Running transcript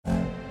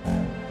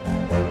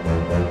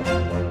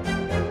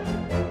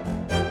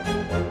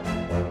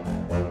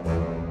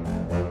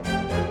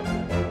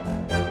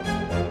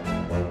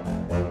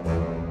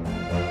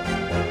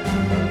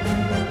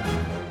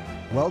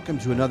welcome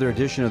to another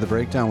edition of The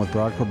Breakdown with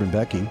Brodkorb and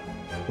Becky,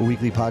 a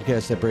weekly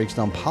podcast that breaks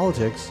down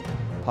politics,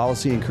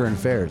 policy, and current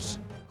affairs.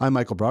 I'm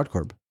Michael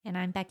Brodkorb. And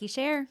I'm Becky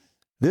Scherr.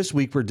 This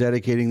week, we're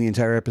dedicating the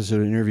entire episode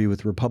to an interview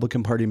with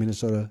Republican Party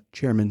Minnesota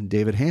Chairman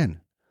David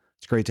Hann.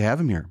 It's great to have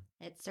him here.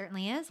 It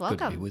certainly is. Welcome.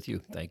 Good to be with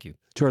you. Thank you.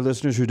 To our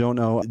listeners who don't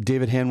know,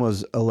 David Hann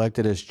was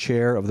elected as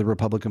chair of the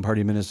Republican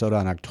Party Minnesota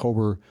on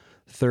October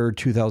 3rd,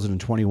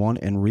 2021,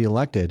 and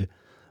reelected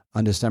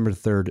on December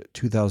 3rd,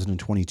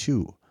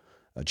 2022.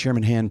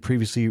 Chairman Hann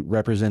previously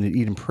represented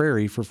Eden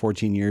Prairie for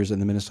 14 years in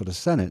the Minnesota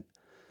Senate,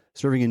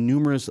 serving in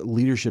numerous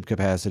leadership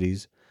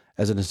capacities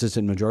as an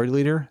assistant majority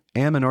leader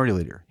and minority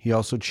leader. He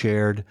also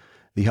chaired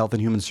the Health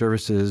and Human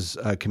Services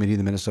Committee in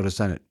the Minnesota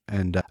Senate.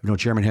 And I've known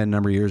Chairman Hann a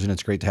number of years, and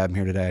it's great to have him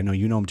here today. I know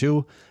you know him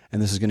too, and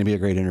this is going to be a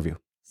great interview.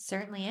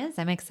 Certainly is.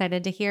 I'm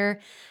excited to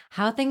hear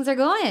how things are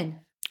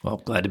going. Well,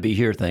 glad to be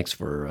here. Thanks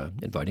for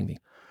inviting me.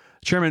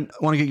 Chairman,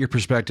 I want to get your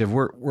perspective.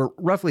 We're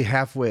roughly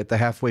halfway at the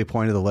halfway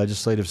point of the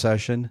legislative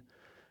session.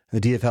 The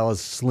DFL has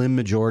slim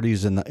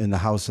majorities in the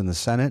House and the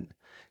Senate.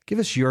 Give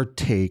us your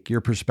take, your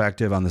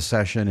perspective on the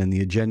session and the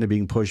agenda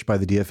being pushed by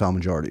the DFL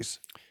majorities.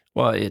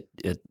 Well, it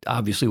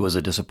obviously was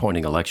a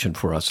disappointing election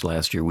for us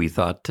last year. We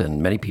thought,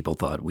 and many people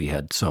thought, we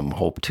had some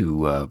hope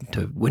to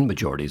win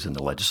majorities in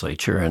the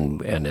legislature.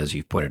 And as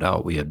you pointed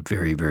out, we had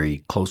very,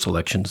 very close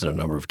elections in a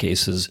number of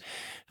cases.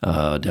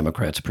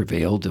 Democrats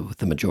prevailed with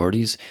the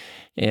majorities.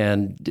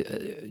 And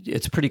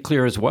it's pretty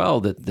clear as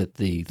well that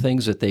the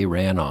things that they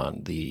ran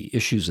on, the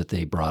issues that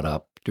they brought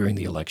up during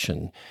the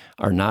election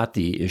are not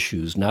the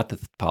issues, not the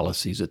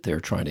policies that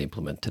they're trying to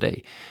implement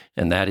today.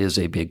 And that is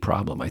a big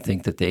problem. I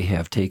think that they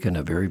have taken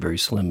a very, very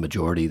slim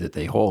majority that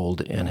they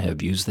hold and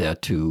have used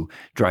that to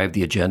drive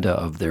the agenda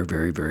of their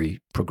very, very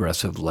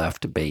progressive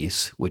left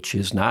base, which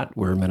is not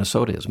where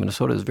Minnesota is.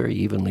 Minnesota is very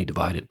evenly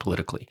divided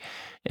politically.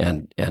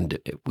 And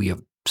we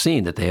have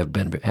seen that they have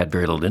had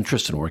very little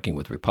interest in working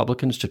with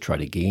Republicans to try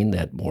to gain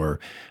that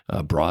more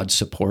broad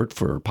support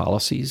for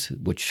policies,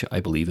 which I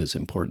believe is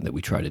important that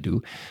we try to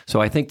do. So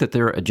I think that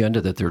their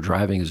agenda that they're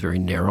driving is very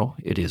narrow.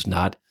 It is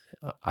not,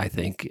 I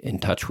think, in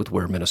touch with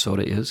where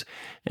Minnesota is.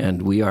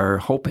 And we are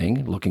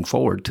hoping, looking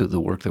forward to the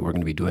work that we're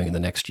going to be doing in the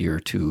next year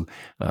to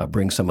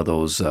bring some of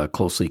those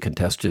closely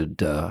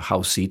contested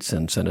House seats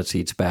and Senate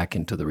seats back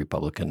into the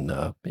Republican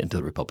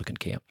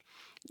camp.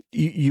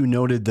 You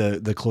noted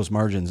the close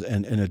margins,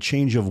 and a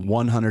change of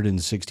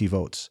 160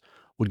 votes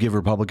would give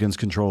Republicans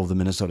control of the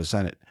Minnesota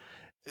Senate.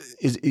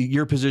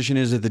 Your position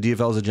is that the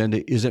DFL's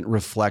agenda isn't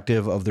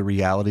reflective of the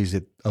realities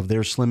of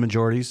their slim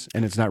majorities,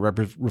 and it's not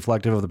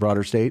reflective of the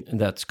broader state? And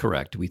that's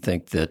correct. We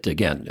think that,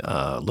 again,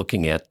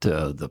 looking at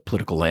the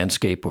political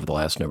landscape over the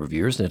last number of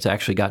years, and it's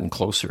actually gotten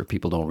closer.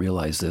 People don't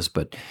realize this,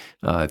 but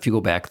if you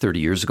go back 30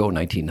 years ago,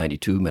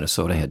 1992,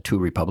 Minnesota had 2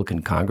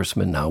 Republican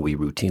congressmen. Now we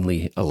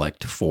routinely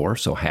elect 4,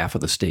 so half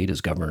of the state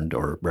is governed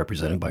or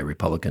represented by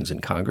Republicans in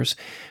Congress.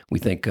 We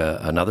think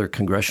another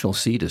congressional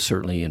seat is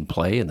certainly in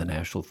play, and the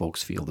national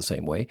folks feel the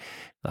same way.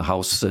 The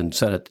House and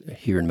Senate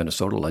here in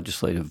Minnesota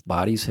legislative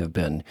bodies have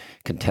been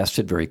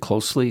contested very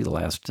closely. The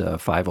last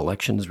 5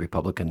 elections,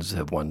 Republicans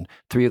have won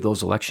 3 of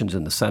those elections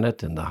in the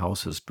Senate, and the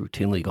House has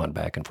routinely gone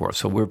back and forth.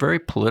 So we're very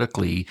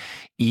politically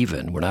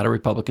even. We're not a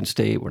Republican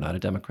state. We're not a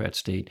Democrat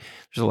state.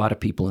 There's a lot of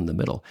people in the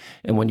middle.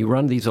 And when you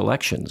run these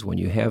elections, when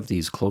you have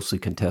these closely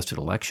contested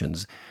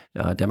elections,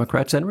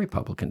 Democrats and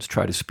Republicans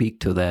try to speak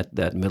to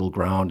that middle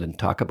ground and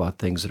talk about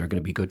things that are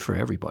going to be good for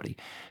everybody.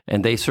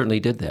 And they certainly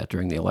did that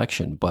during the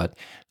election. But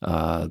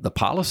the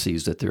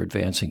policies that they're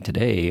advancing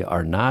today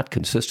are not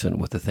consistent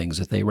with the things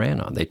that they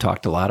ran on. They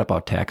talked a lot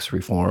about tax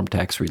reform,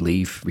 tax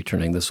relief,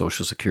 returning the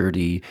Social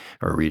Security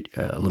or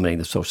eliminating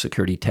the Social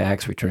Security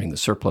tax, returning the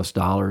surplus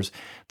dollars.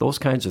 Those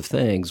kinds of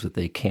things that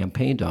they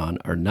campaigned on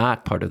are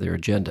not part of their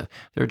agenda.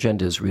 Their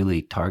agenda is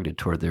really targeted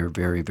toward their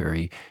very,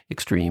 very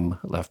extreme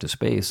leftist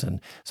base. And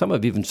some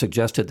have even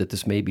suggested that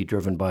this may be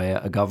driven by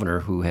a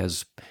governor who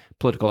has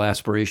political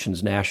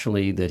aspirations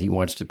nationally, that he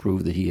wants to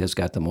prove that he has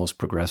got the most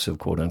progressive,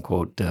 quote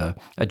unquote,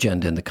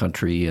 agenda in the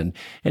country. And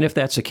if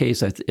that's the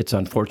case, it's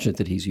unfortunate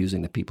that he's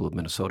using the people of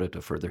Minnesota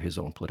to further his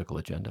own political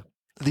agenda.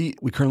 We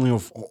currently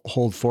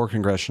hold 4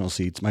 congressional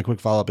seats. My quick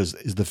follow-up is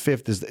the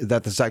 5th. Is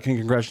that the 2nd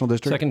congressional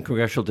district? 2nd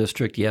congressional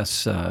district,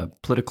 yes.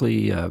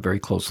 Politically, very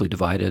closely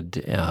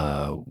divided.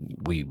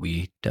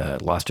 We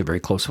lost a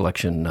very close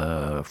election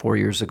 4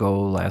 years ago.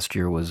 Last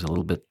year was a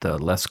little bit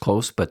less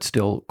close, but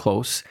still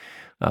close.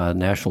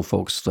 National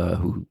folks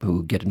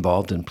who get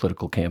involved in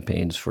political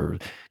campaigns for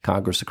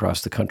Congress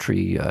across the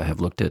country have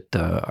looked at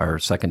our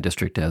 2nd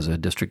district as a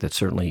district that's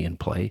certainly in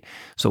play.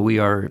 So we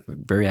are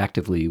very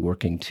actively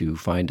working to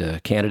find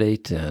a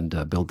candidate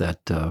and build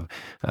that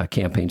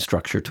campaign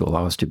structure to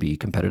allow us to be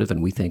competitive,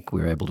 and we think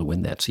we're able to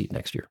win that seat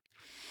next year.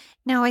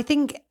 No, I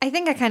kind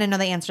of know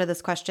the answer to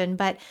this question,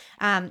 but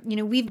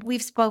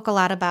we've spoke a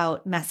lot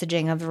about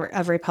messaging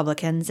of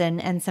Republicans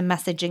and some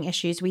messaging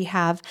issues we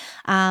have.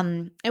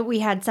 We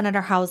had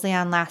Senator Housley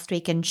on last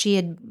week, and she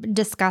had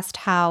discussed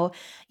how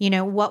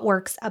what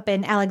works up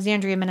in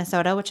Alexandria,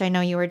 Minnesota, which I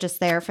know you were just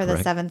there for the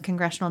Correct. 7th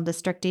Congressional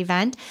District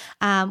event.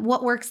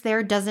 What works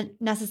there doesn't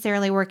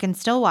necessarily work in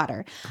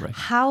Stillwater. Correct.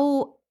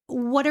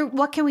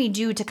 What can we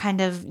do to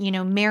kind of,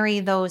 marry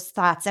those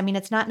thoughts? I mean,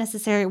 it's not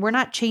necessarily, we're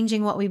not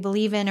changing what we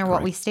believe in or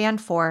what we stand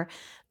for,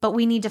 but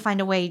we need to find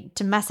a way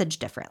to message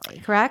differently,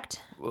 correct?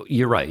 Well,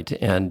 you're right.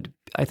 And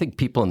I think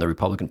people in the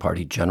Republican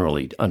Party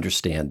generally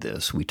understand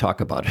this. We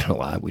talk about it a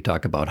lot. We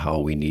talk about how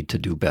we need to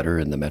do better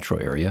in the metro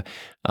area.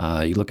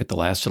 You look at the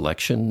last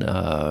election,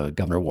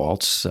 Governor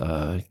Walz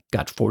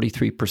got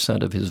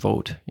 43% of his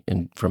vote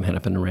from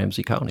Hennepin and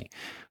Ramsey County,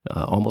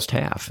 almost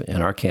half.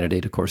 And our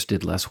candidate, of course,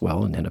 did less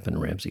well in Hennepin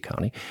and Ramsey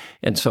County.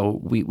 And so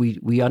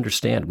we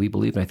understand, we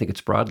believe, and I think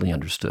it's broadly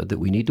understood, that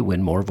we need to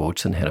win more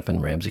votes in Hennepin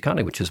and Ramsey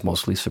County, which is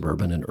mostly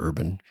suburban and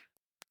urban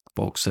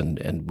folks,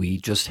 and we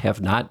just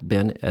have not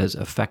been as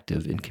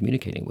effective in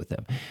communicating with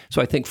them. So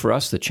I think for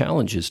us, the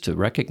challenge is to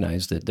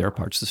recognize that there are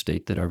parts of the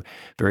state that are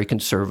very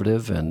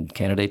conservative, and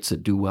candidates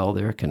that do well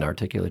there can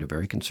articulate a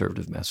very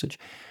conservative message.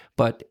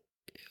 But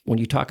when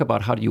you talk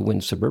about how do you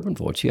win suburban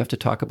votes, you have to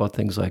talk about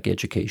things like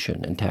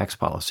education and tax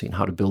policy and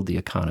how to build the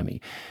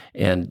economy.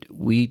 And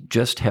we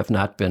just have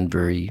not been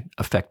very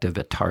effective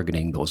at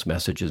targeting those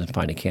messages and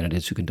finding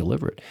candidates who can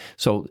deliver it.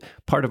 So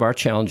part of our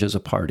challenge as a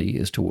party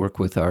is to work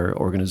with our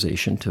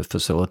organization to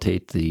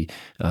facilitate the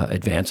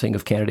advancing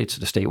of candidates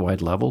at a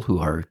statewide level who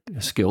are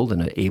skilled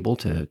and able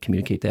to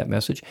communicate that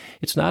message.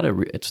 It's not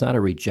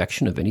a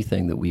rejection of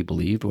anything that we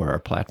believe or our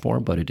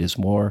platform, but it is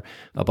more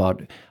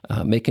about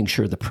making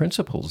sure the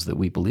principles that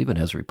we believe in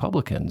as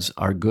Republicans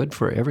are good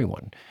for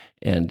everyone.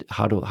 And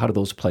how do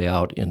those play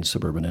out in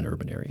suburban and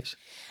urban areas?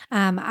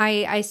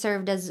 I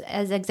served as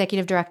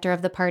executive director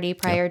of the party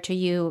prior to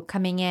you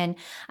coming in.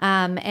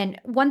 And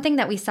one thing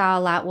that we saw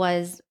a lot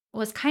was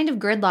kind of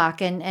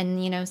gridlock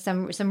and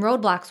some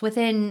roadblocks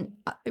within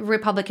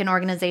Republican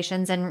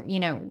organizations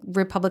and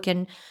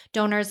Republican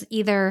donors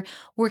either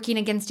working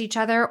against each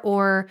other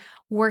or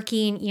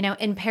working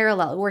in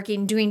parallel,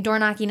 doing door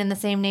knocking in the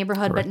same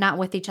neighborhood but not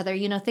with each other,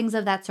 things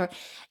of that sort.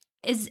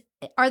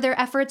 Are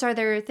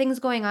there things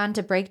going on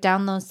to break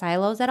down those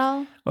silos at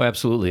all? Oh,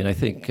 absolutely. And I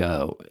think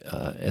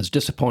as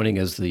disappointing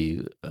as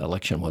the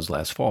election was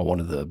last fall, one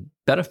of the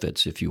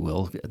benefits, if you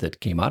will,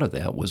 that came out of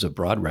that was a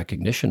broad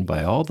recognition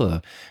by all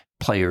the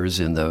players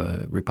in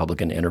the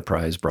Republican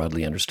enterprise,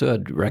 broadly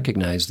understood,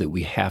 recognize that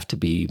we have to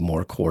be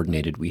more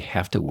coordinated. We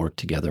have to work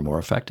together more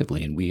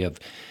effectively. And we have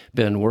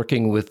been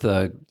working with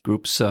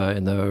groups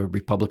in the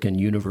Republican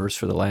universe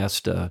for the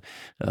last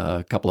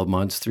couple of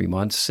months, 3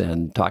 months,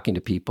 and talking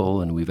to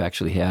people. And we've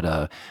actually had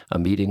a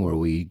meeting where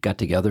we got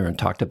together and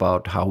talked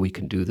about how we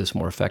can do this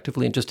more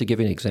effectively. And just to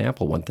give you an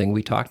example, one thing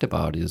we talked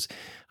about is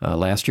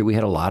last year we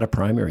had a lot of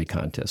primary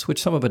contests,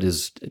 which some of it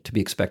is to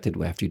be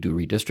expected after you do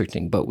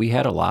redistricting, but we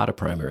had a lot of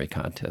primary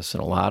contests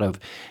and a lot of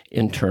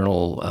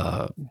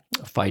internal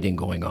fighting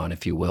going on,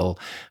 if you will,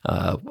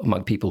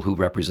 among people who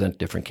represent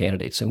different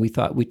candidates. And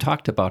we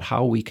talked about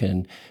how we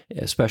can,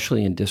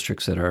 especially in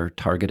districts that are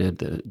targeted,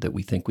 that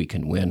we think we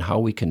can win, how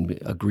we can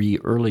agree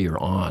earlier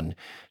on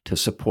to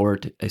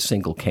support a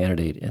single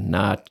candidate and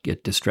not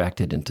get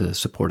distracted into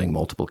supporting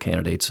multiple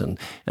candidates and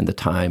the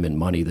time and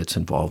money that's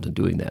involved in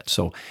doing that.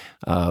 So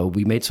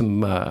we made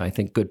some, I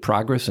think, good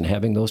progress in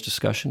having those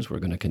discussions. We're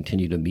going to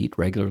continue to meet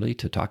regularly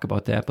to talk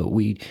about that. But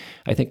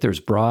I think there's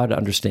broad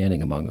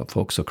understanding among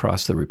folks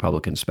across the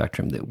Republican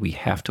spectrum that we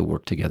have to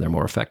work together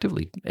more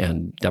effectively.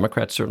 And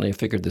Democrats certainly have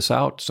figured this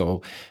out.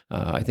 So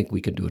I think we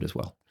can do it as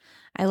well.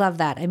 I love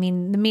that. I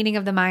mean, the meeting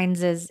of the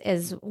minds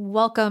is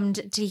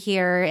welcomed to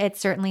hear. It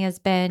certainly has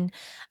been,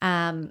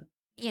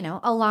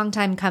 a long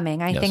time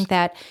coming. I think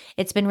that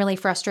it's been really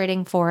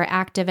frustrating for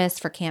activists,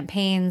 for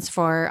campaigns,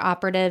 for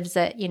operatives,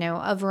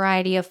 a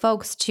variety of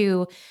folks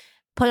to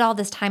put all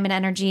this time and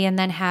energy and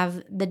then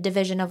have the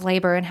division of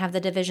labor and have the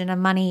division of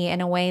money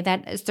in a way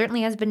that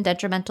certainly has been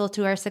detrimental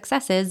to our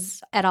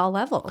successes at all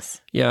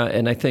levels. Yeah,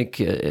 and I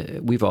think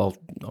we've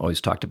always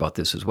talked about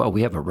this as well.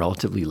 We have a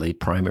relatively late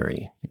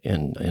primary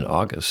in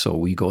August, so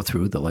we go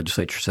through, the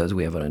legislature says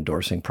we have an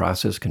endorsing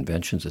process,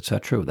 conventions, et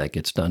cetera. That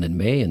gets done in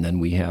May, and then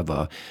we have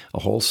a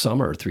whole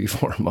summer,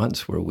 3-4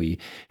 months, where we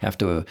have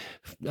to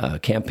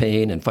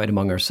campaign and fight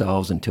among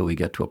ourselves until we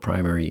get to a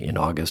primary in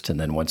August, and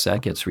then once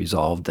that gets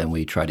resolved, then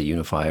we try to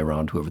unify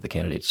around whoever the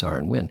candidates are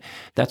and win.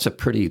 That's a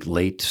pretty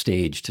late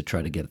stage to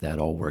try to get that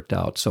all worked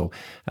out. So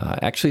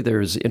actually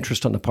there's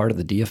interest on the part of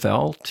the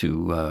DFL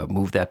to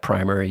move that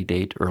primary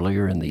date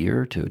earlier in the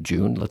year to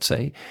June, let's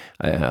say.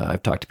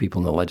 I've talked to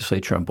people in the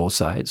legislature on both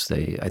sides.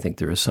 I think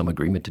there is some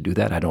agreement to do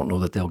that. I don't know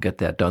that they'll get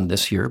that done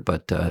this year,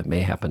 but it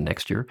may happen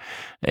next year.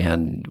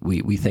 And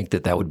we think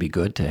that would be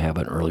good to have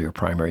an earlier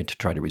primary to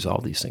try to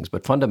resolve these things.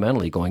 But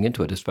fundamentally, going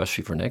into it,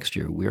 especially for next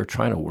year, we are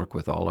trying to work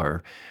with all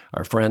our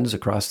friends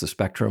across the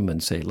spectrum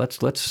and say,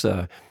 let's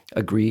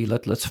agree,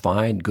 let's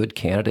find good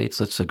candidates.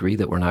 Let's agree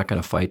that we're not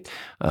going to fight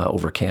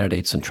over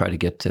candidates and try to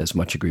get as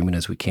much agreement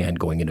as we can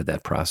going into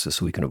that process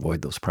so we can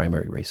avoid those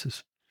primary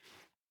races.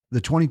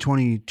 The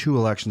 2022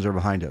 elections are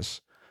behind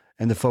us,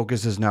 and the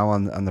focus is now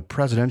on the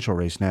presidential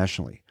race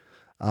nationally.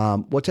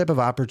 What type of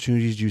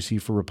opportunities do you see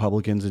for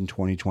Republicans in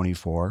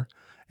 2024?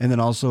 And then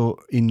also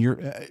in your,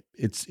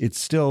 it's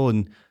still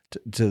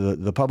to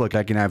the public.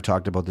 Becky and I have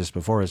talked about this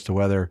before as to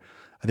whether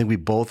I think we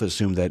both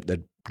assumed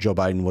that Joe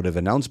Biden would have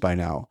announced by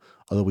now,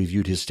 although we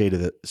viewed his State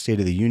of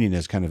the Union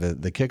as kind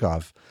of the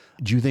kickoff.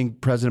 Do you think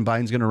President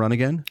Biden's going to run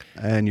again?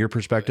 And your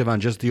perspective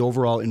on just the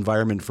overall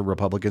environment for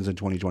Republicans in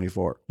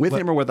 2024, with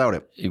him or without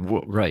him?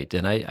 Right.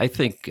 And I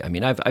think,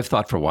 I've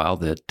thought for a while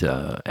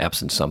that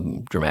absent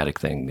some dramatic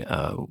thing,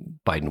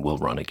 Biden will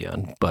run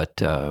again.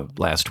 But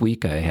last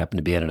week, I happened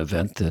to be at an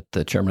event that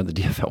the chairman of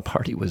the DFL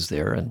party was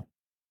there, and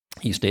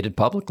he stated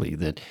publicly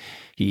that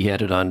he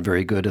had it on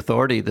very good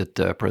authority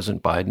that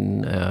President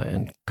Biden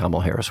and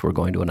Kamala Harris were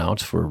going to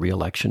announce for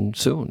re-election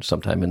soon,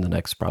 sometime in the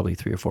next probably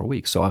 3 or 4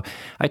 weeks. So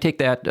I take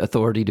that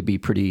authority to be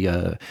pretty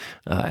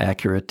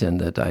accurate,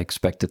 and that I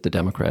expect that the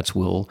Democrats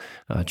will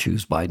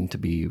choose Biden to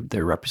be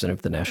their representative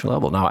at the national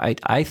level. Now,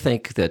 I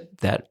think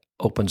that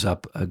opens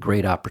up a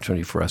great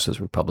opportunity for us as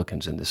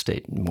Republicans in this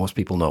state. Most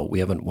people know we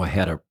haven't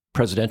had a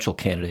presidential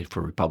candidate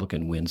for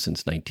Republican win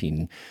since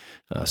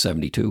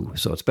 1972.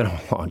 So it's been a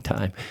long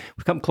time.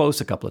 We've come close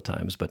a couple of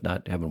times, but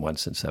not haven't won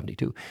since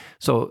 72.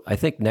 So I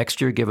think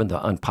next year, given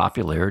the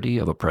unpopularity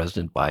of a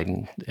President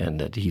Biden, and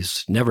that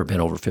he's never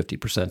been over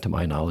 50% to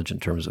my knowledge in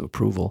terms of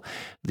approval,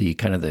 the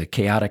kind of the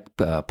chaotic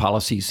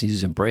policies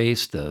he's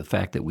embraced, the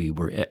fact that we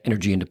were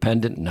energy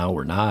independent and now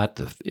we're not,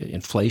 the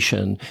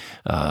inflation,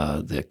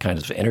 the kind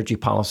of energy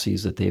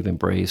policies that they've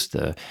embraced,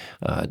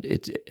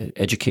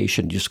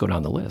 education, just go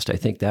down the list. I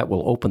think that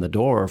will open the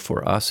door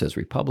for us as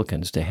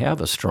Republicans to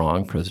have a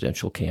strong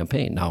presidential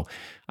campaign. Now,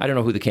 I don't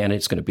know who the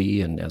candidate's going to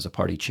be, and as a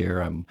party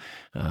chair, I'm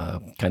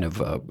kind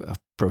of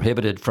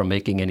prohibited from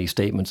making any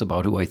statements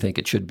about who I think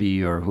it should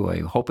be or who I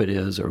hope it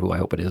is or who I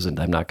hope it isn't.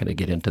 I'm not going to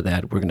get into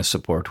that. We're going to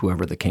support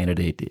whoever the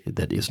candidate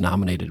that is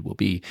nominated will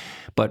be.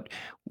 But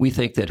we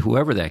think that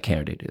whoever that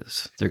candidate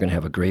is, they're going to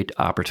have a great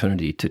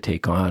opportunity to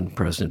take on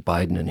President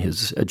Biden and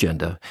his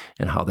agenda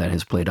and how that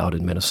has played out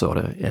in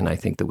Minnesota. And I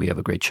think that we have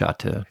a great shot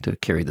to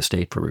carry the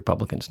state for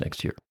Republicans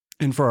next year.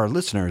 And for our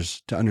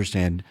listeners to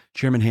understand,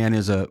 Chairman Hann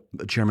is a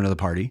chairman of the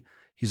party.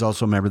 He's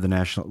also a member of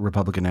the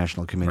Republican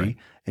National Committee. Right.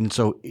 And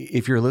so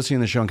if you're listening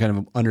to the show and kind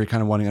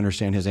of wanting to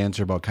understand his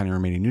answer about kind of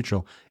remaining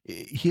neutral,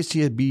 he's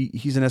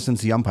in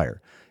essence the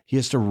umpire. He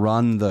has to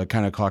run the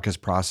kind of caucus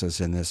process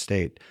in this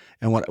state.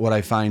 And what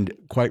I find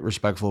quite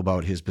respectful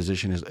about his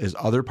position is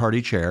other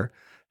party chair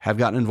have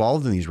gotten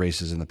involved in these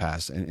races in the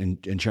past.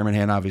 And Chairman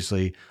Hann,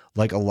 obviously,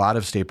 like a lot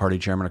of state party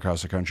chairmen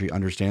across the country,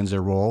 understands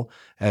their role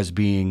as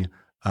being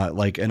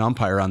like an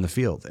umpire on the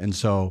field. And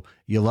so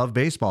you love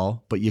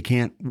baseball, but you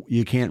can't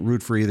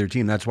root for either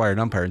team. That's why you're an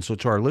umpire. And so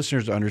to our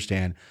listeners to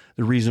understand,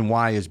 the reason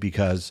why is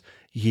because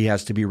he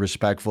has to be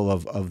respectful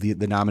of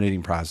the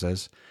nominating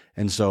process.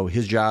 And so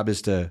his job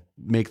is to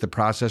make the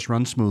process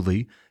run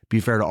smoothly,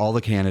 be fair to all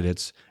the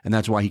candidates, and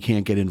that's why he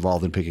can't get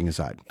involved in picking a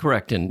side.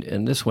 Correct.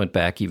 And this went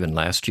back even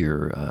last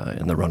year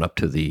in the run-up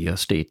to the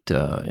state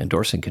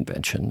endorsing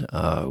convention.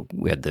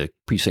 We had the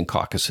precinct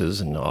caucuses,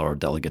 and all our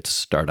delegates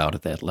start out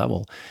at that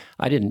level.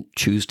 I didn't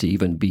choose to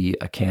even be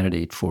a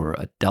candidate for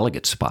a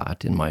delegate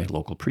spot in my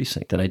local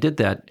precinct. And I did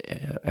that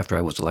after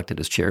I was elected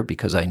as chair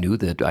because I knew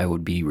that I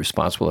would be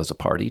responsible as a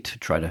party to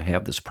try to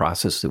have this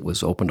process that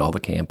was open to all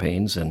the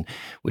campaigns and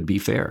would be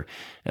fair.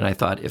 And I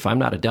thought, if I'm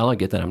not a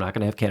delegate, then I'm not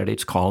going to have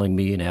candidates calling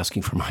me and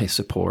asking for my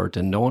support,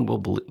 and no one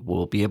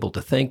will be able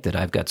to think that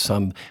I've got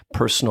some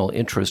personal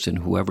interest in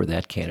whoever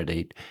that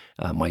candidate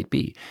might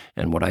be.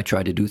 And what I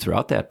tried to do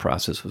throughout that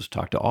process was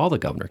talk to all the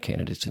governor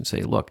candidates and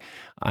say, look,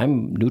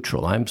 I'm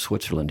neutral. I'm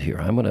Switzerland here.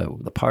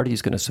 The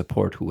party's going to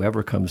support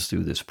whoever comes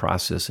through this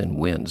process and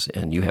wins.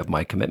 And you have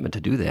my commitment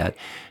to do that.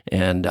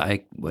 And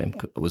I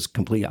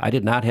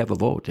did not have a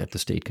vote at the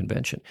state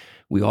convention.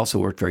 We also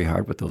worked very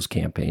hard with those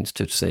campaigns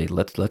to say,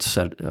 let's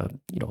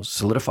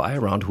solidify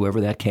around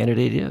whoever that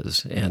candidate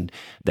is. And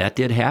that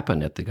did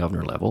happen at the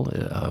governor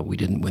level. We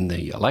didn't win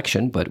the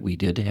election, but we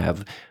did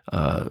have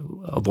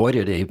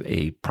avoided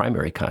a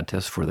primary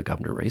contest for the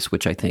governor race,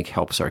 which I think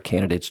helps our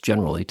candidates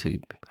generally to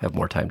have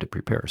more time to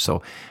prepare.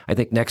 So I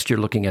think next year,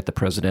 looking at the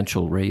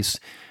presidential race,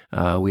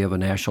 we have a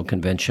national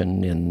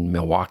convention in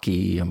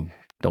Milwaukee.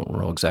 Don't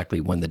know exactly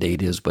when the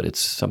date is, but it's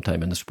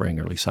sometime in the spring,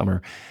 early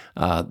summer.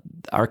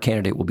 Our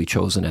candidate will be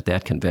chosen at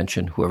that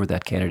convention. Whoever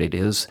that candidate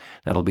is,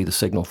 that'll be the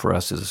signal for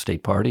us as a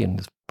state party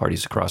and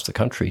parties across the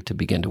country to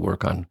begin to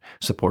work on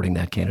supporting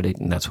that candidate,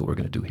 and that's what we're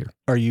going to do here.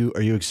 Are you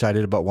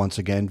excited about once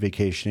again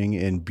vacationing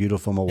in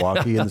beautiful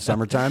Milwaukee in the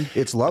summertime?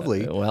 It's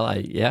lovely.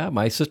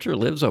 My sister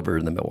lives over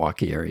in the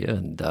Milwaukee area,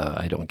 and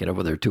I don't get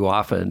over there too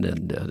often.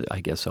 And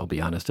I guess I'll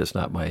be honest, it's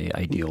not my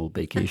ideal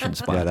vacation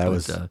spot. Yeah,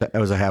 that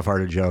was a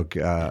half-hearted joke.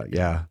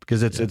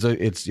 Because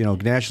it's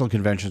national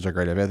conventions are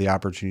great. I've had the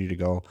opportunity to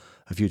go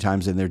a few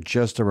times, and they're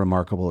just a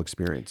remarkable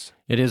experience.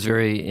 It is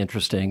very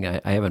interesting.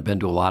 I haven't been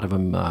to a lot of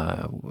them.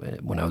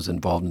 When I was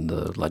involved in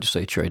the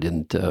legislature, I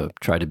didn't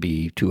try to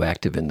be too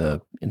active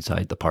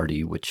inside the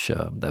party, which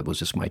that was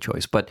just my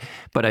choice. But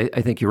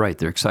I think you're right.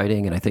 They're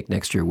exciting, and I think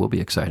next year will be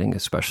exciting,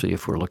 especially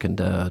if we're looking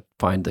to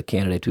find the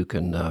candidate who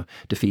can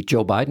defeat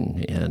Joe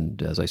Biden.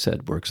 And as I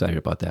said, we're excited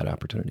about that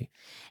opportunity.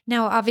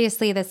 Now,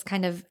 obviously, this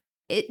kind of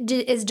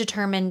is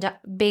determined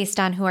based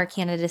on who our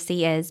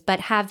candidacy is. But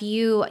have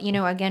you,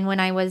 again, when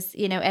I was,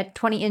 in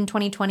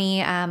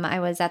 2020, I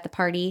was at the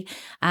party,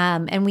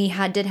 and we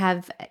did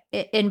have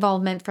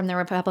involvement from the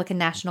Republican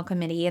National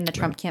Committee in the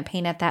Trump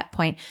campaign at that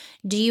point.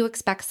 Do you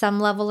expect some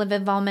level of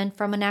involvement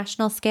from a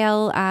national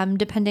scale,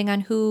 depending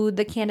on who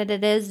the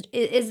candidate is?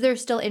 Is there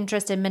still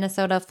interest in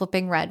Minnesota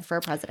flipping red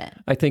for president?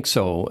 I think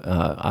so.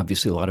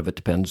 Obviously, a lot of it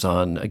depends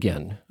on,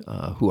 again,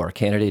 who our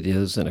candidate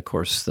is. And of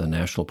course, the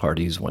national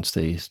parties, once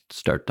they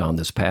start down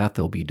this path,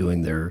 they'll be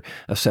doing their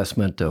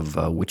assessment of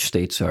which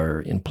states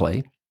are in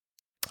play.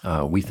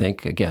 We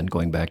think, again,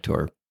 going back to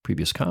our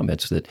previous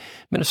comments, that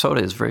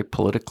Minnesota is very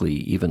politically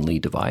evenly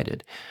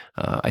divided.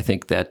 I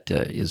think that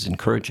is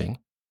encouraging.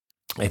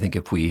 I think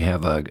if we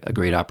have a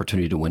great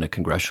opportunity to win a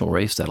congressional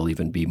race, that'll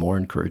even be more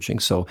encouraging.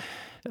 So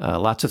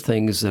lots of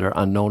things that are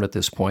unknown at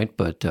this point,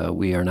 but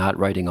we are not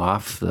writing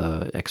off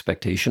the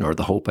expectation, or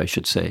the hope, I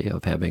should say,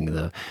 of having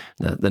the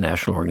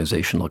national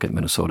organization look at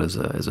Minnesota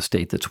as a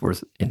state that's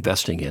worth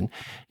investing in.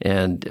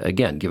 And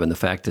again, given the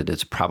fact that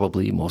it's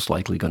probably most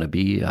likely going to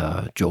be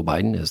Joe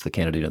Biden as the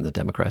candidate on the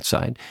Democrat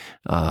side,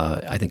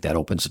 I think that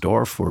opens the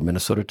door for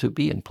Minnesota to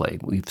be in play.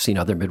 We've seen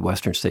other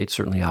Midwestern states,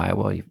 certainly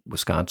Iowa,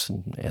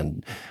 Wisconsin,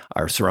 and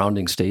our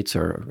surrounding states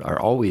are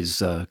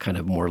always kind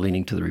of more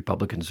leaning to the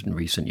Republicans in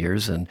recent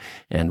years, and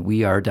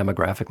we are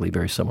demographically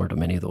very similar to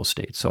many of those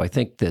states. So I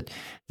think that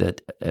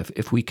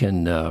if we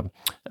can do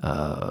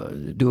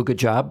a good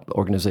job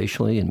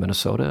organizationally in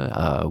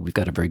Minnesota, we've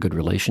got a very good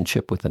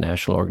relationship with the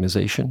national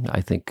organization.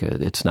 I think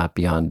it's not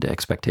beyond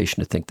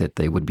expectation to think that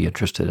they would be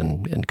interested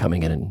in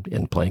coming in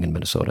and playing in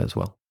Minnesota as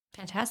well.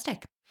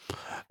 Fantastic.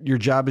 Your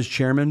job as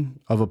chairman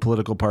of a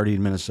political party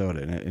in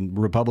Minnesota, and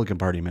Republican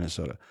Party in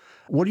Minnesota.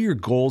 What are your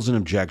goals and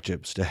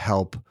objectives to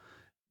help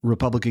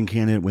Republican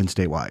candidate win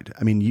statewide?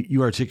 I mean,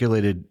 you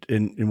articulated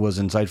and was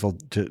insightful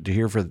to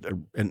hear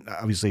and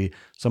obviously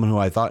someone who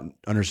I thought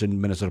understood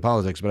Minnesota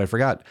politics, but I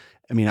forgot.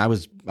 I mean,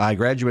 I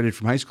graduated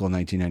from high school in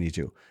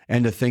 1992,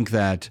 and to think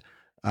that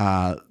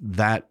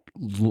that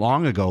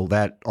long ago,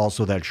 that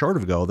short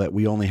of ago, that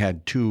we only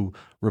had 2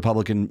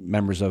 Republican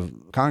members of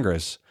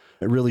Congress.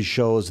 It really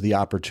shows the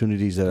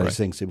opportunities that I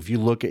think. So if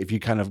you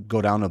kind of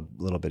go down a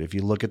little bit, if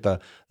you look at the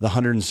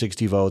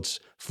 160 votes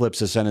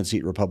flips a Senate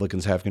seat,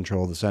 Republicans have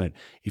control of the Senate.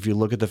 If you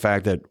look at the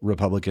fact that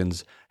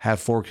Republicans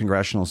have 4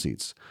 congressional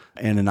seats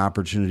and an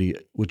opportunity,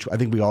 which I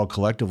think we all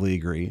collectively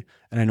agree,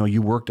 and I know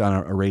you worked on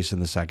a race in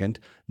the second,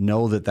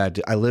 know that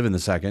I live in the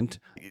second,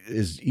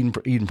 is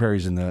Eden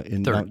Prairie's now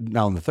in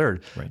the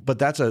third, but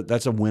that's a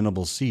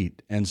winnable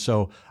seat. And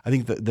so I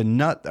think the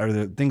nut, or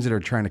the things that are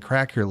trying to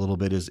crack here a little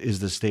bit, is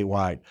the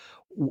statewide.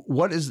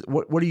 What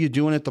are you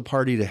doing at the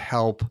party to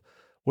help?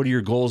 What are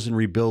your goals in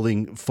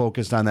rebuilding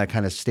focused on that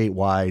kind of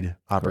statewide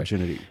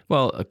opportunity? Right.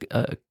 Well,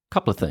 a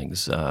couple of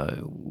things.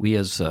 We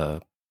as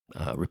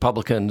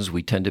Republicans,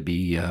 we tend to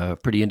be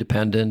pretty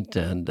independent,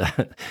 and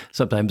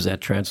sometimes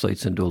that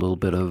translates into a little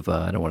bit of,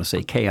 I don't want to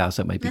say chaos,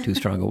 that might be too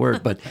strong a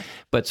word,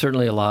 but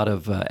certainly a lot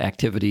of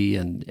activity.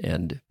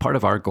 And part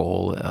of our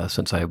goal,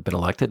 since I've been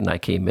elected, and I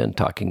came in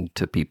talking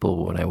to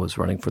people when I was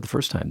running for the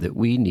first time, that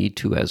we need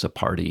to, as a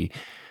party,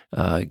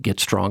 get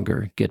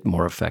stronger, get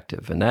more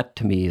effective. And that,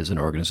 to me, is an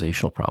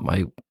organizational problem.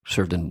 I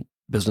served in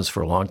business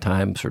for a long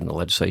time, served in the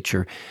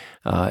legislature.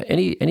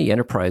 Any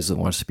enterprise that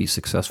wants to be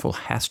successful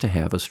has to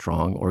have a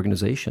strong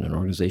organization, an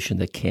organization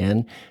that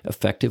can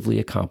effectively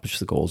accomplish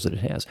the goals that it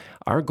has.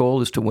 Our goal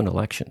is to win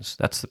elections.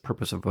 That's the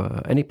purpose of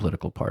any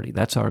political party.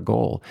 That's our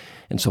goal.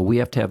 And so we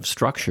have to have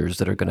structures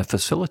that are going to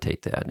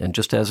facilitate that. And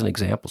just as an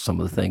example, some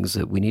of the things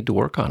that we need to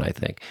work on, I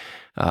think,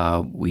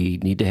 we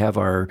need to have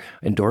our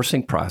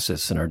endorsing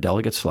process and our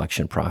delegate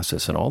selection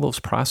process and all those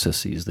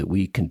processes that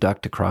we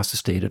conduct across the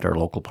state at our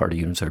local party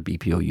units, our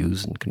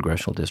BPOUs and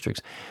congressional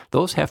districts.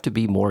 Those have to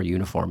be more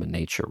uniform in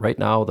nature. Right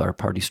now, our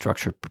party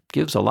structure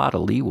gives a lot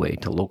of leeway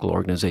to local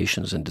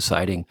organizations in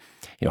deciding,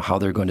 how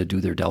they're going to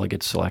do their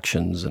delegate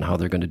selections and how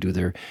they're going to do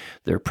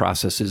their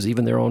processes,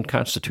 even their own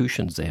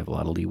constitutions. They have a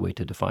lot of leeway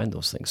to define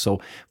those things. So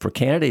for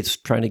candidates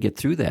trying to get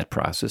through that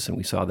process, and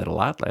we saw that a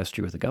lot last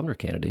year with the governor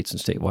candidates and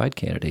statewide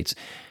candidates,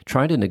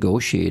 trying to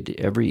negotiate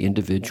every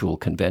individual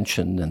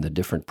convention and the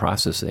different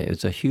process,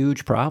 it's a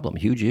huge problem,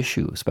 huge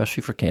issue,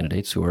 especially for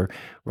candidates who are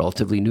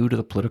relatively new to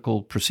the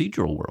political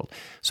procedural world.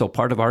 So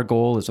part of our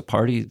goal as a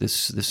party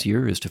this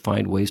year is to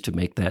find ways to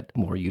make that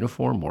more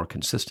uniform, more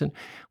consistent.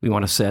 We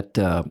want to set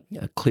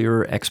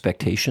clear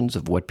expectations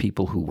of what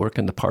people who work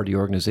in the party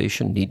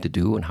organization need to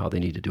do and how they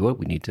need to do it.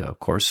 We need to, of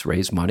course,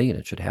 raise money, and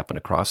it should happen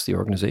across the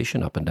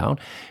organization, up and down.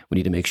 We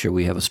need to make sure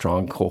we have a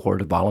strong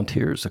cohort of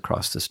volunteers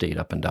across the state,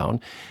 up and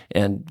down.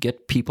 and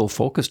get people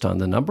focused on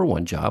the number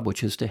one job,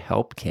 which is to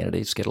help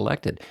candidates get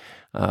elected.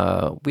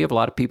 We have a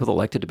lot of people that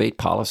like to debate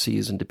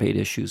policies and debate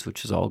issues,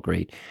 which is all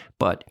great,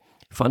 but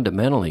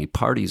fundamentally,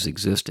 parties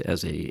exist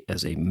as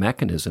a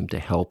mechanism to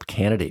help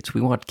candidates.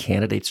 We want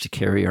candidates to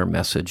carry our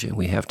message, and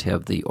we have to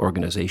have the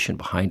organization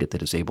behind it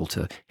that is able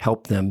to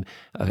help them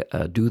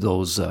do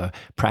those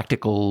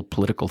practical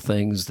political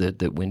things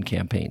that win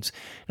campaigns.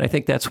 And I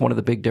think that's one of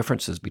the big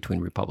differences between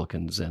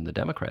Republicans and the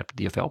Democrat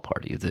DFL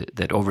party,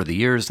 that over the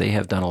years they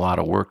have done a lot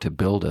of work to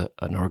build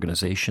an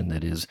organization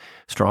that is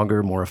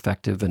stronger, more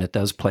effective, and it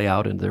does play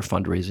out in their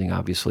fundraising,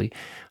 obviously.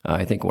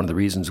 I think one of the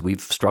reasons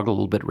we've struggled a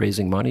little bit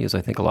raising money is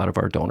I think a lot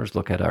of our donors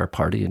look at our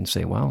party and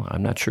say, well,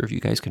 I'm not sure if you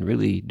guys can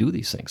really do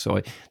these things.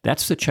 So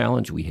that's the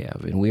challenge we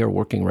have. And we are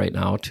working right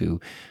now to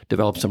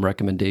develop some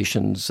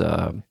recommendations.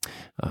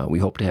 We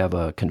hope to have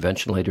a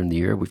convention later in the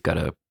year. We've got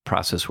a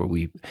process where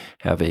we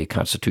have a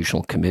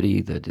constitutional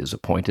committee that is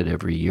appointed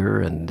every year,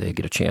 and they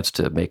get a chance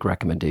to make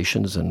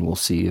recommendations, and we'll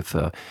see if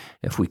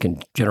we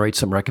can generate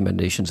some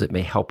recommendations that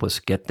may help us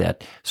get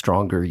that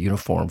stronger,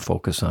 uniform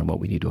focus on what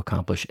we need to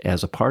accomplish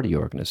as a party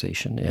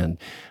organization. And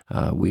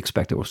we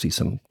expect that we'll see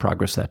some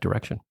progress that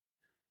direction.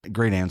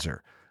 Great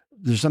answer.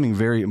 There's something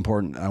very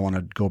important I want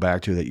to go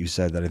back to that you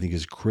said that I think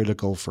is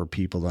critical for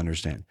people to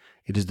understand.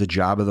 It is the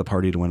job of the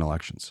party to win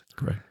elections.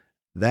 Correct.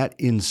 That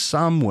in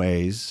some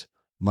ways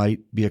might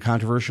be a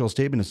controversial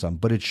statement to some,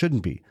 but it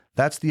shouldn't be.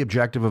 That's the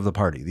objective of the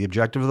party. The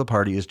objective of the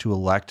party is to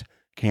elect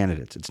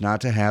candidates. It's not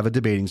to have a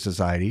debating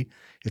society.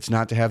 It's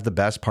not to have the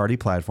best party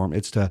platform.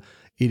 It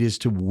is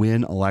to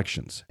win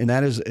elections. And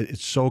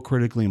it's so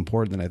critically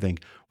important that I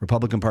think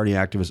Republican Party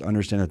activists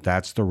understand that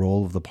that's the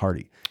role of the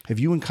party. Have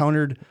you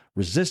encountered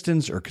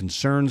resistance or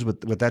concerns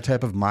with that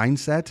type of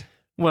mindset?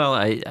 Well,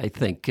 I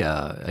think,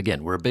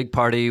 again, we're a big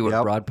party, we're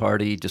a broad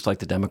party, just like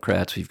the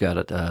Democrats. We've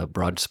got a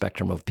broad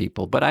spectrum of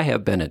people. But I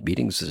have been at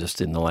meetings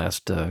just in the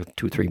last 2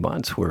 or 3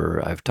 months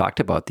where I've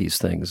talked about these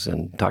things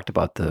and talked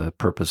about the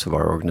purpose of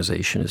our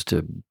organization is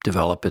to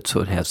develop it so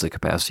it has the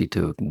capacity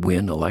to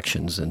win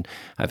elections. And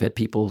I've had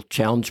people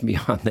challenge me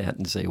on that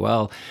and say,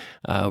 well,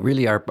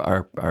 really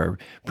our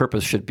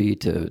purpose should be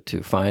to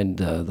find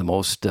the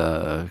most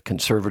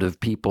conservative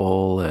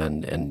people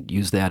and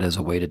use that as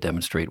a way to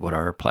demonstrate what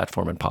our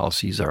platform and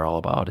policies are all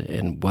about.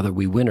 And whether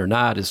we win or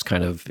not is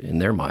kind of, in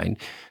their mind,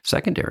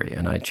 secondary.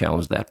 And I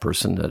challenged that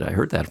person that I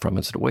heard that from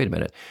and said, wait a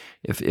minute,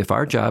 if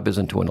our job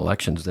isn't to win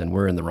elections, then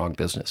we're in the wrong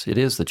business. It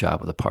is the job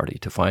of the party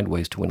to find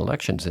ways to win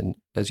elections. And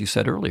as you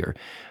said earlier,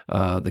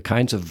 the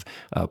kinds of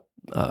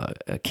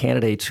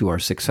candidates who are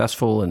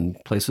successful in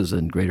places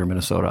in greater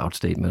Minnesota,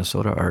 outstate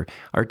Minnesota,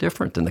 are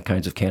different than the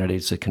kinds of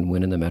candidates that can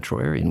win in the metro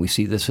area. And we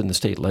see this in the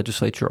state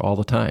legislature all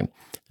the time.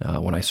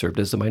 When I served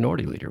as the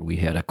minority leader, we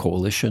had a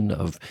coalition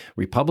of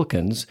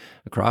Republicans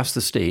across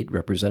the state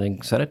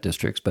representing Senate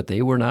districts, but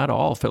they were not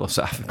all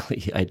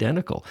philosophically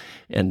identical.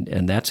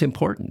 And that's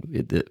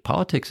important.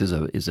 Politics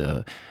is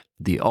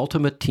the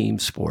ultimate team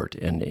sport,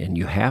 and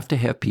you have to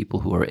have people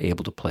who are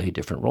able to play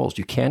different roles.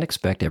 You can't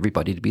expect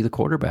everybody to be the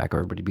quarterback or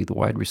everybody to be the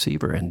wide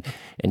receiver, and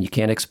you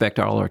can't expect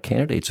all our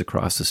candidates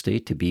across the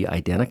state to be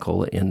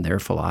identical in their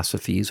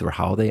philosophies or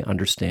how they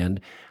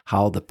understand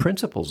how the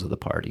principles of the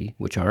party,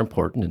 which are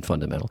important and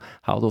fundamental,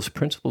 how those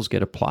principles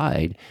get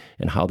applied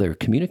and how they're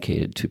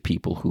communicated to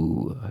people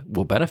who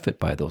will benefit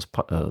by those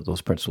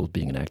principles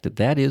being enacted.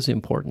 That is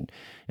important,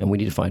 and we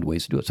need to find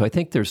ways to do it. So I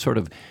think there's sort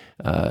of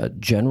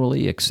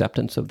generally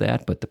acceptance of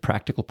that, but the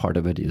practical part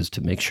of it is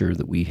to make sure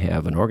that we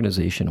have an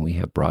organization and we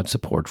have broad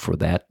support for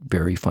that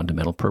very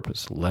fundamental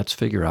purpose. Let's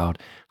figure out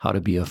how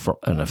to be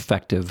an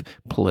effective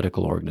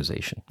political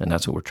organization, and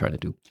that's what we're trying to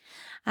do.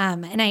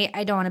 And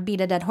I don't want to beat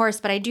a dead horse,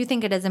 but I do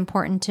think it is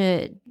important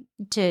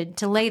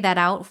to lay that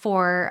out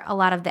for a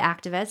lot of the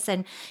activists.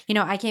 And,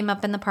 I came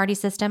up in the party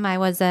system. I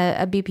was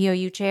a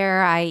BPOU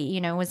chair. I,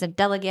 was a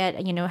delegate,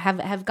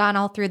 have gone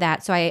all through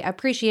that. So I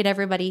appreciate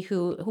everybody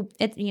who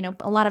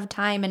a lot of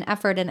time and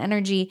effort and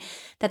energy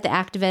that the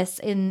activists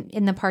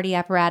in the party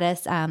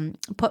apparatus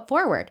put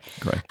forward.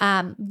 Correct.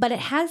 But it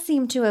has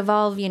seemed to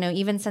evolve,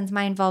 even since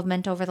my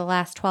involvement over the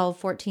last 12,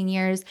 14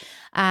 years,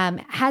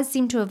 has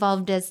seemed to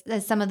evolve as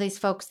some of these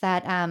folks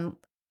that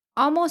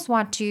almost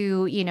want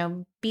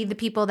to, be the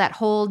people that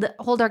hold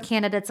our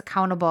candidates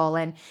accountable.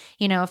 And,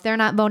 if they're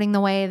not voting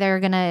the way, they're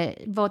going to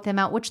vote them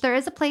out, which there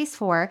is a place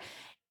for,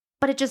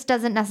 but it just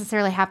doesn't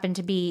necessarily happen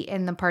to be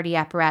in the party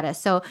apparatus.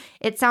 So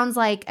it sounds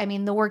like,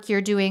 the work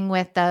you're doing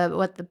with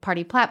the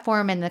party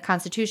platform and the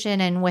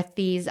Constitution and with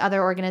these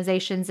other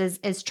organizations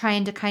is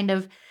trying to kind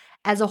of,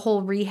 as a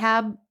whole,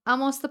 rehab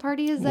almost the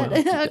party. Is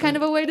that kind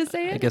of a way to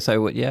say it? I guess I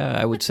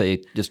would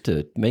say just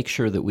to make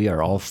sure that we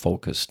are all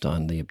focused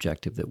on the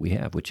objective that we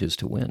have, which is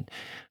to win.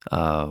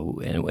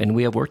 And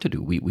we have work to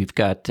do. We've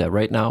got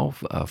right now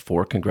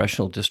 4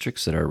 congressional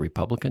districts that are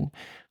Republican.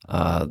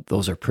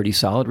 Those are pretty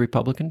solid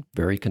Republican,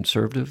 very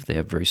conservative. They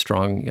have very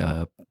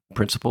strong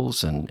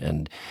principles,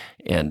 and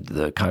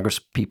the Congress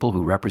people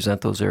who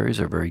represent those areas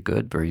are very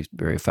good, very,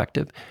 very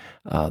effective.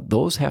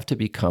 Those have to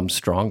become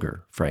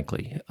stronger,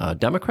 frankly.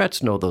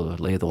 Democrats know the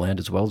lay of the land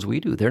as well as we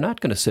do. They're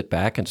not going to sit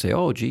back and say,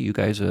 oh, gee, you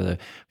guys are the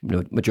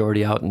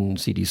majority out in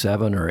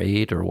CD7 or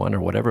 8 or 1 or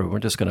whatever. We're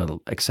just going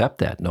to accept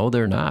that. No,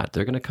 they're not.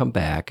 They're going to come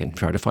back and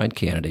try to find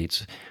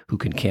candidates who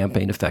can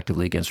campaign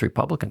effectively against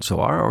Republicans. So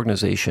our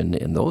organization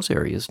in those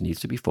areas needs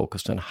to be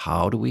focused on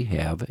how do we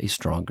have a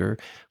stronger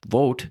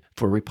vote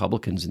for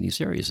Republicans in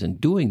these areas. And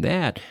doing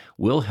that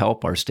will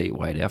help our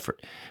statewide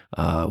effort.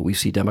 We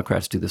see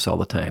Democrats do this all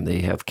the time.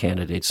 They have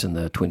candidates in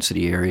the Twin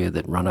City area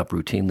that run up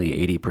routinely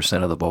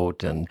 80% of the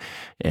vote, and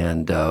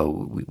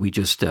we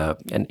just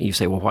and you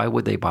say, well, why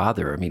would they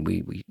bother? I mean,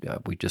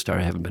 we just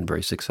haven't been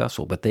very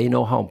successful, but they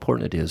know how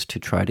important it is to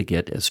try to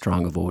get as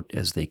strong a vote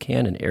as they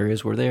can in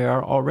areas where they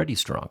are already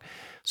strong.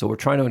 So we're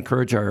trying to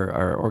encourage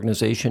our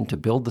organization to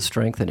build the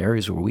strength in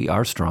areas where we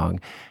are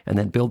strong, and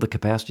then build the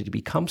capacity to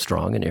become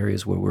strong in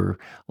areas where we're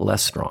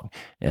less strong.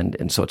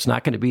 And so it's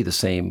not going to be the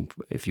same,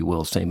 if you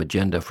will, same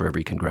agenda for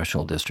every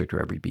congressional district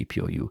or every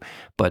BPOU,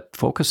 but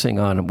focusing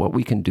on what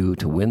we can do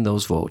to win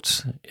those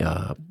votes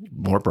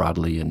more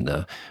broadly in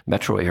the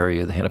metro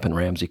area, the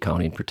Hennepin-Ramsey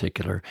County in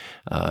particular,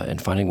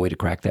 and finding a way to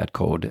crack that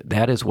code.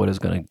 That is what is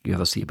going to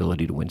give us the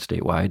ability to win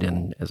statewide.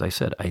 And as I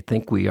said, I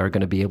think we are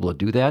going to be able to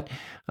do that.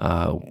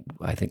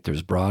 I think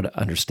there's broad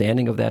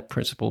understanding of that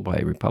principle by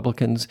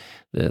Republicans.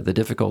 The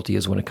difficulty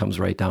is when it comes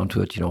right down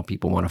to it,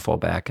 people want to fall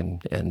back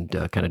and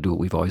kind of do what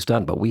we've always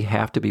done. But we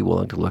have to be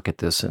willing to look at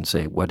this and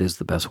say, what is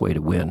the best way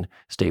to win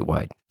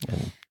statewide,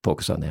 and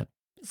focus on that.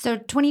 So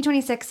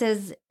 2026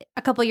 is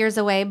a couple years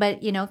away,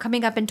 but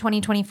coming up in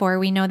 2024,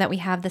 we know that we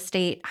have the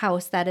state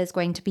house that is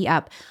going to be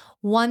up.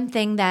 One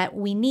thing that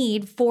we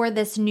need for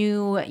this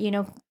new,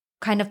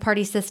 kind of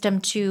party system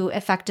to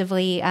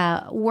effectively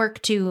work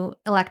to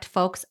elect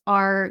folks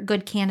are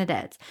good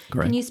candidates.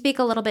 Correct. Can you speak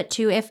a little bit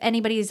to, if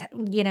anybody's,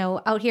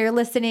 out here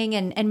listening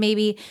and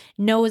maybe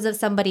knows of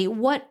somebody,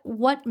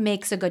 what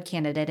makes a good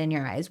candidate in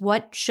your eyes?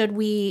 What should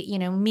we,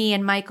 me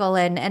and Michael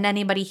and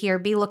anybody here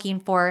be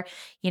looking for,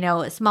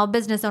 small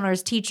business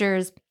owners,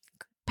 teachers,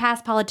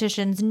 past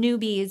politicians,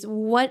 newbies?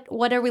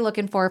 What are we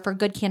looking for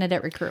good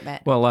candidate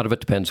recruitment? Well, a lot of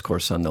it depends, of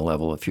course, on the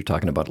level. If you're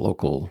talking about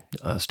local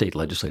state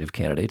legislative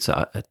candidates,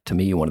 to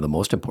me, one of the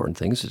most important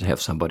things is to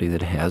have somebody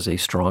that has a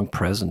strong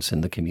presence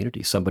in the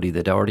community, somebody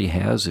that already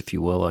has, if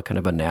you will, a kind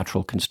of a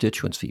natural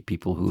constituency,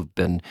 people who've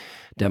been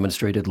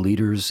demonstrated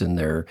leaders in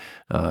their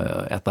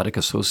athletic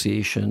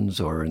associations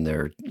or in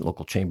their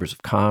local chambers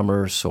of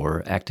commerce,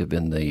 or active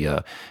in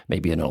the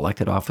maybe an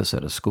elected office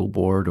at a school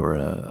board or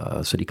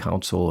a city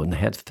council, and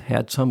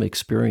had some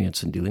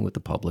experience in dealing with the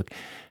public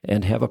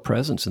and have a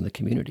presence in the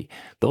community.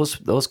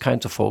 Those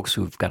kinds of folks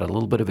who've got a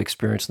little bit of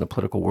experience in the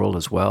political world,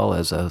 as well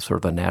as a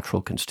sort of a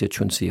natural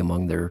constituency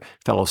among their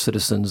fellow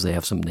citizens. They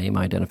have some name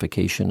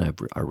identification,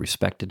 are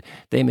respected.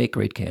 They make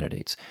great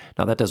candidates.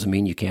 Now, that doesn't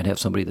mean you can't have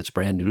somebody that's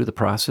brand new to the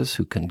process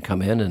who can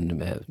come in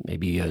and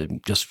maybe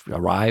just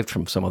arrived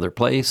from some other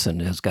place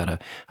and has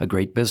got a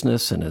great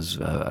business and is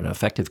an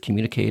effective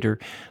communicator.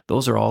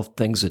 Those are all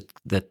things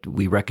that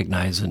we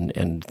recognize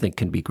and think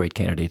can be great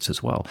candidates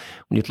as well.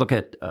 When you look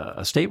at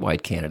a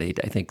statewide candidate,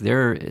 I think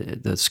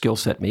the skill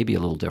set may be a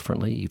little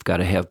differently. You've got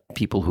to have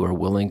people who are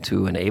willing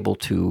to and able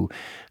to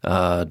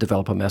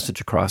develop a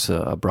message across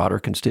a broader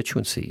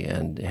constituency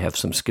and have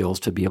some skills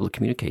to be able to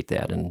communicate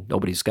that. And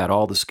nobody's got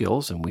all the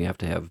skills, and we have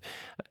to have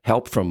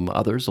help from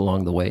others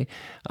along the way.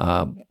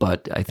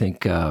 But I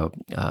think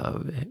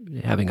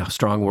having a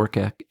strong work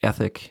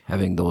ethic,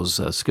 having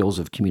those skills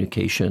of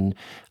communication,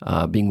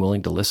 being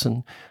willing to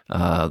listen,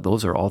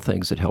 those are all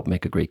things that help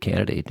make a great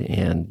candidate.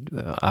 And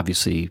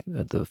obviously,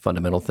 the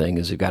fundamental thing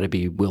is you've got to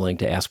be willing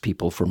to ask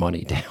people for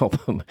money to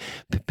help them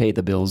pay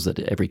the bills that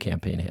every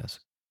campaign has.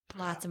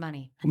 Lots of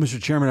money. Well,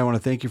 Mr. Chairman, I want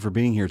to thank you for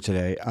being here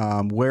today.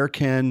 Where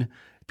can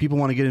people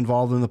want to get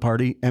involved in the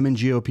party?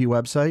 MNGOP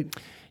website?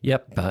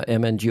 Yep,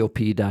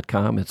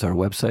 mngop.com. It's our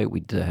website.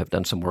 We have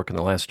done some work in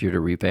the last year to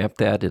revamp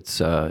that.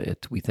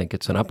 We think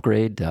it's an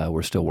upgrade.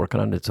 We're still working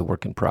on it. It's a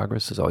work in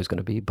progress, it's always going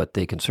to be, but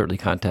they can certainly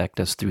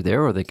contact us through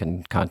there, or they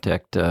can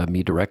contact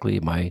me directly.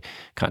 My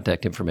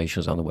contact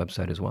information is on the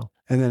website as well.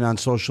 And then on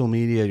social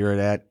media, you're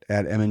at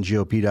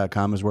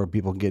mngop.com is where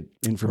people get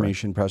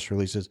information, right. Press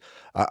releases.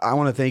 I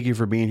want to thank you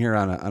for being here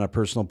on a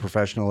personal,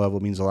 professional level.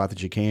 It means a lot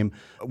that you came.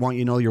 I want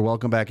you to know you're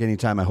welcome back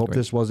anytime. I hope Great.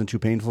 This wasn't too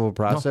painful a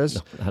process.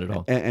 No, not at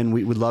all. And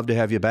we would love to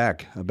have you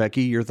back.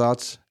 Becky, your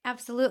thoughts?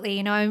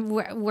 Absolutely.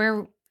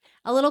 We're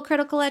a little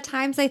critical at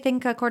times, I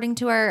think, according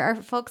to our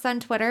folks on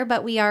Twitter,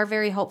 but we are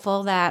very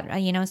hopeful that,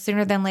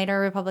 sooner than later,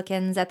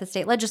 Republicans at the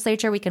state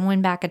legislature, we can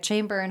win back a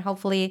chamber and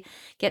hopefully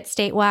get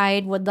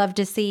statewide. Would love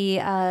to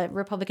see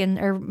Republican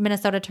or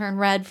Minnesota turn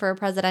red for a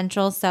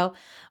presidential. So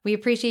we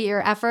appreciate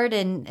your effort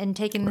and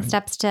taking the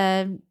steps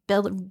to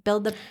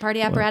build the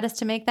party apparatus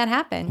to make that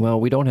happen. Well,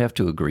 we don't have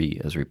to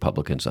agree as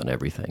Republicans on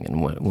everything.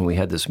 And when we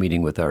had this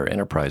meeting with our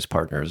enterprise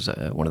partners,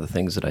 one of the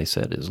things that I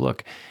said is,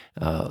 look,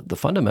 the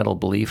fundamental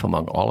belief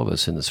among all of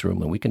us in this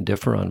room, and we can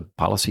differ on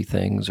policy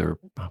things or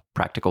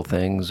practical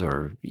things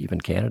or even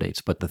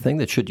candidates, but the thing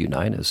that should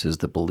unite us is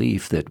the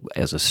belief that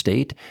as a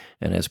state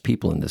and as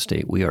people in the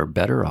state, we are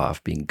better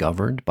off being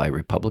governed by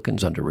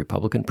Republicans under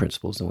Republican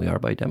principles than we are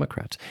by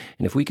Democrats.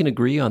 And if we can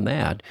agree on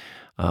that,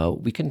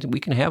 we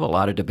can have a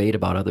lot of debate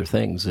about other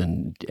things,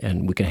 and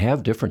we can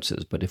have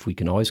differences. But if we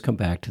can always come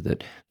back to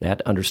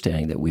that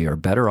understanding that we are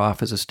better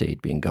off as a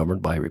state being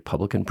governed by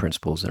Republican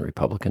principles and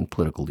Republican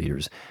political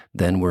leaders,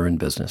 then we're in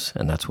business,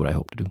 and that's what I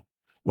hope to do.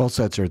 Well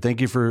said, sir.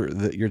 Thank you for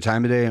your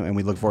time today, and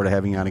we look forward to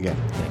having you on again.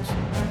 Thanks.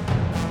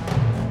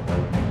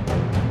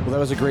 Well, that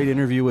was a great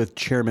interview with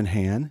Chairman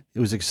Hann.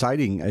 It was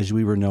exciting, as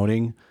we were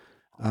noting.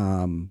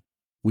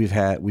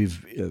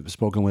 We've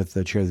spoken with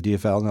the chair of the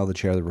DFL, now the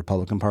chair of the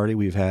Republican Party.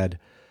 We've had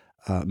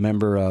a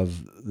member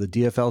of the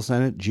DFL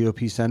Senate,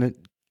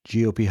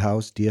 GOP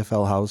House,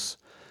 DFL House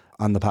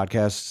on the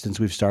podcast since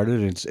we've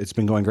started. It's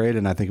been going great,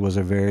 and I think it was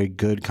a very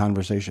good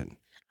conversation.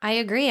 I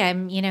agree. I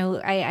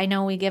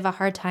know we give a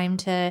hard time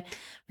to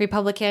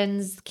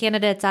Republicans,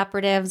 candidates,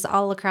 operatives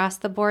all across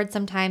the board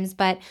sometimes,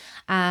 but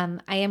I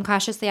am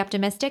cautiously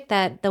optimistic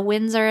that the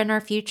wins are in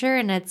our future,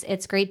 and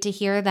it's great to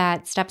hear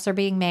that steps are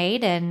being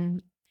made,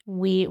 and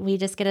we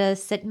just get to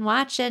sit and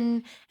watch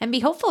and be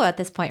hopeful at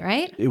this point,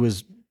 right? It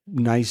was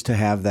nice to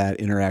have that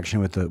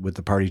interaction with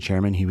the party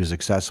chairman. He was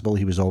accessible,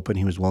 he was open,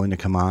 he was willing to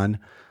come on.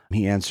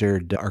 He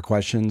answered our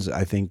questions.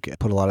 I think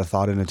put a lot of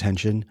thought and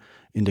attention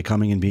into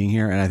coming and being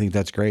here, and I think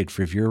that's great.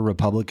 If you're a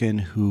Republican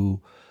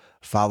who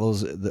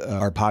follows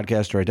our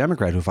podcast or a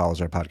Democrat who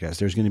follows our podcast,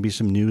 there's going to be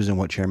some news in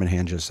what Chairman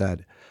Hann just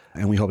said,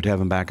 and we hope to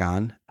have him back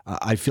on.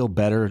 I feel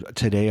better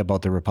today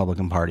about the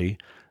Republican Party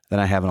than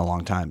I have in a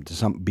long time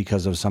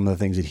because of some of the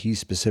things that he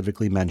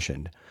specifically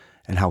mentioned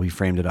and how he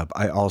framed it up.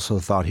 I also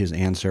thought his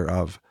answer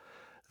of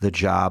the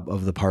job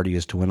of the party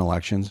is to win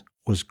elections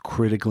was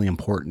critically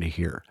important to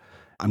hear.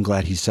 I'm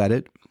glad he said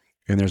it,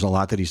 and there's a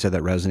lot that he said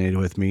that resonated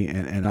with me,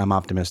 and I'm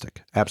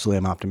optimistic. Absolutely,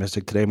 I'm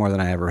optimistic today more than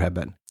I ever have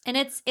been. And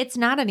it's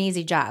not an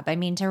easy job. I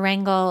mean, to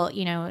wrangle,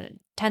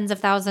 tens of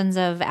thousands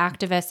of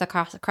activists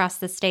across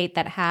the state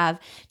that have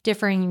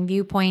differing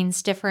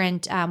viewpoints,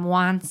 different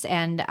wants,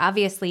 and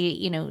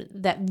obviously,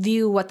 that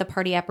view what the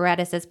party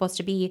apparatus is supposed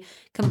to be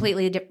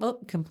completely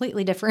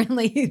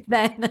differently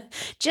than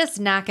just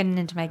knocking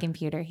into my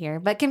computer here,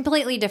 but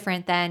completely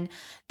different than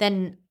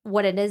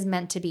what it is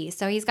meant to be.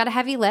 So he's got a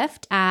heavy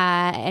lift,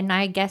 and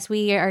I guess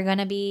we are going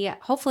to be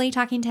hopefully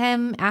talking to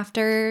him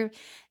after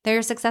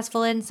they're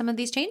successful in some of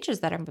these changes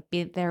that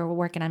they're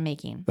working on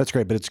making. That's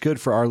great, but it's good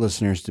for our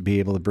listeners to be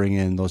able to bring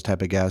in those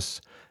type of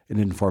guests. It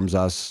informs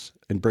us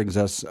and brings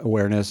us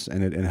awareness,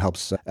 and it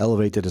helps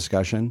elevate the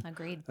discussion.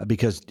 Agreed.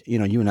 Because,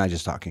 you and I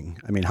just talking.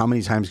 I mean, how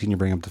many times can you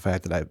bring up the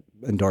fact that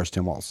I endorsed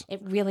Tim Walz?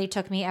 It really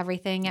took me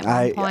everything at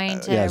one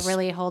point to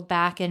really hold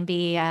back and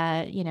be,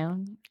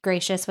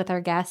 gracious with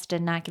our guest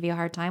and not give you a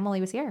hard time while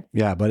he was here.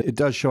 Yeah, but it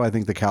does show, I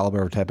think, the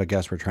caliber of type of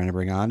guests we're trying to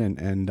bring on.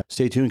 And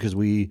stay tuned because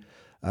we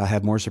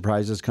have more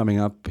surprises coming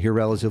up here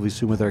relatively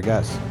soon with our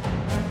guests.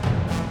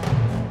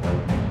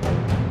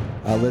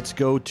 Let's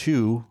go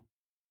to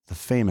the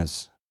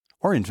famous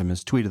or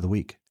infamous tweet of the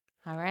week.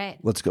 All right.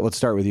 Let's go. Let's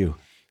start with you.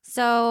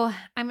 So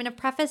I'm going to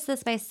preface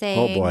this by saying,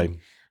 oh boy,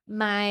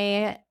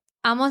 my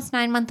almost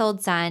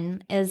 9-month-old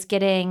son is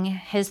getting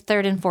his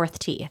 3rd and 4th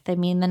teeth. I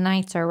mean, the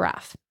nights are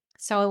rough.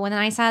 So when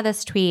I saw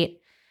this tweet,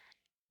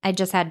 I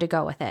just had to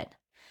go with it.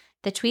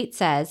 The tweet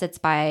says, it's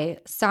by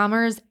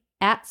Sommers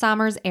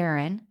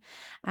Aaron.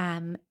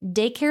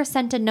 Daycare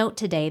sent a note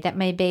today that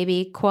my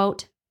baby,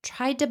 quote,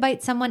 tried to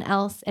bite someone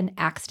else and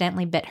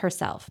accidentally bit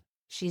herself.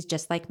 She's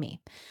just like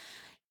me.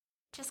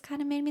 Just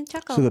kind of made me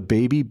chuckle. So the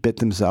baby bit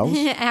themselves?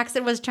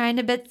 Axel was trying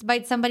to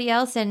bite somebody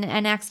else and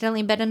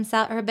accidentally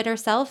bit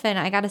herself. And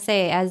I got to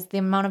say, as the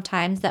amount of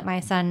times that my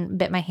son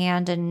bit my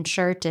hand and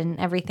shirt and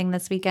everything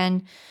this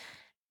weekend,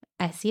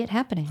 I see it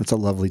happening. It's a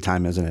lovely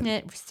time, isn't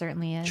it? It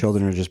certainly is.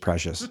 Children are just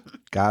precious.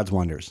 God's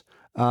wonders.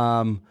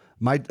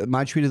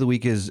 My tweet of the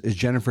week is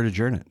Jennifer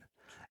DeJernit,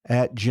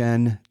 at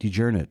Jen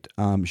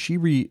DeJernit. She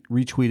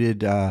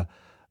retweeted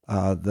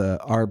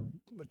our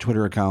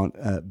Twitter account,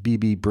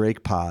 BB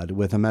Break Pod,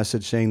 with a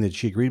message saying that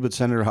she agreed with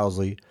Senator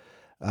Housley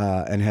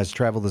and has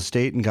traveled the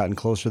state and gotten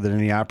closer than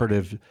any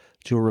operative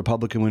to a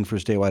Republican win for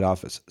statewide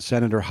office.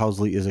 Senator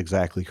Housley is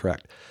exactly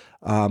correct.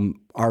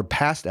 Our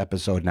past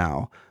episode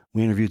now,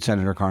 we interviewed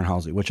Senator Karin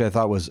Housley, which I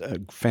thought was a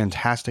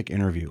fantastic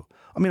interview.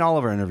 I mean, all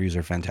of our interviews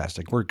are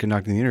fantastic. We're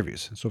conducting the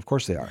interviews, so of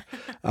course they are.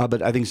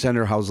 But I think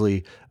Senator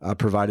Housley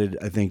provided,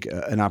 I think,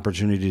 an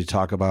opportunity to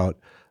talk about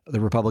the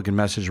Republican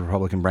message,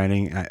 Republican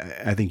branding.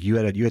 I think you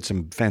had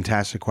some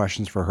fantastic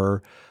questions for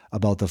her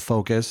about the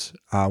focus,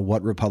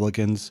 what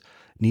Republicans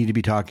need to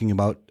be talking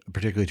about,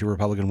 particularly to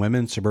Republican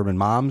women, suburban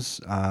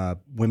moms,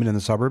 women in the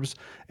suburbs.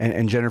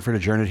 And Jennifer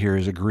DeJernit here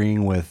is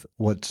agreeing with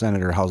what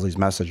Senator Housley's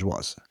message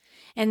was.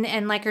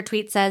 And like her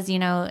tweet says,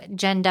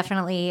 Jen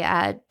definitely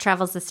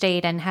travels the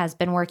state and has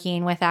been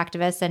working with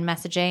activists and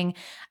messaging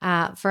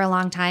for a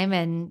long time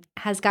and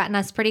has gotten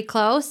us pretty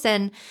close.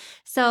 And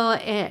so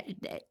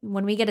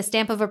when we get a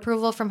stamp of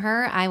approval from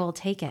her, I will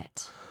take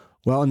it.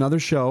 Well, another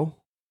show.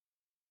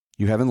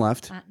 You haven't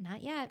left?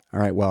 Not yet. All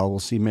right. Well, we'll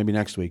see maybe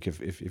next week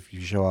if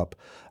you show up.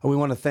 We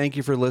want to thank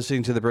you for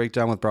listening to The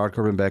Breakdown with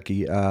Brodkorb and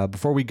Becky.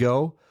 Before we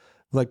go,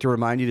 I'd like to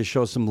remind you to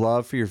show some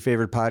love for your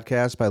favorite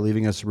podcast by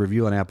leaving us a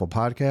review on Apple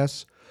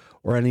Podcasts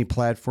or any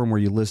platform where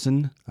you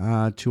listen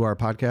to our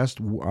podcast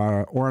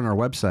or on our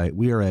website.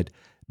 We are at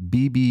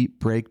BB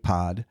Break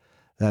Pod.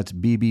 That's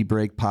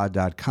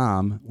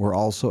bbreakpod.com. We're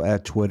also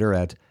at Twitter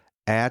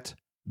at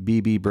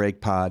BB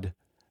Break Pod.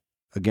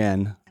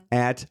 Again,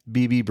 at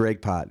BB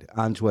Break Pod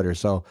on Twitter.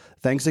 So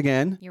thanks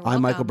again. You're welcome.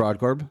 I'm Michael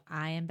Brodkorb.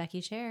 I am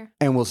Becky Scherr.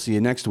 And we'll see you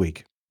next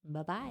week.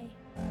 Bye-bye.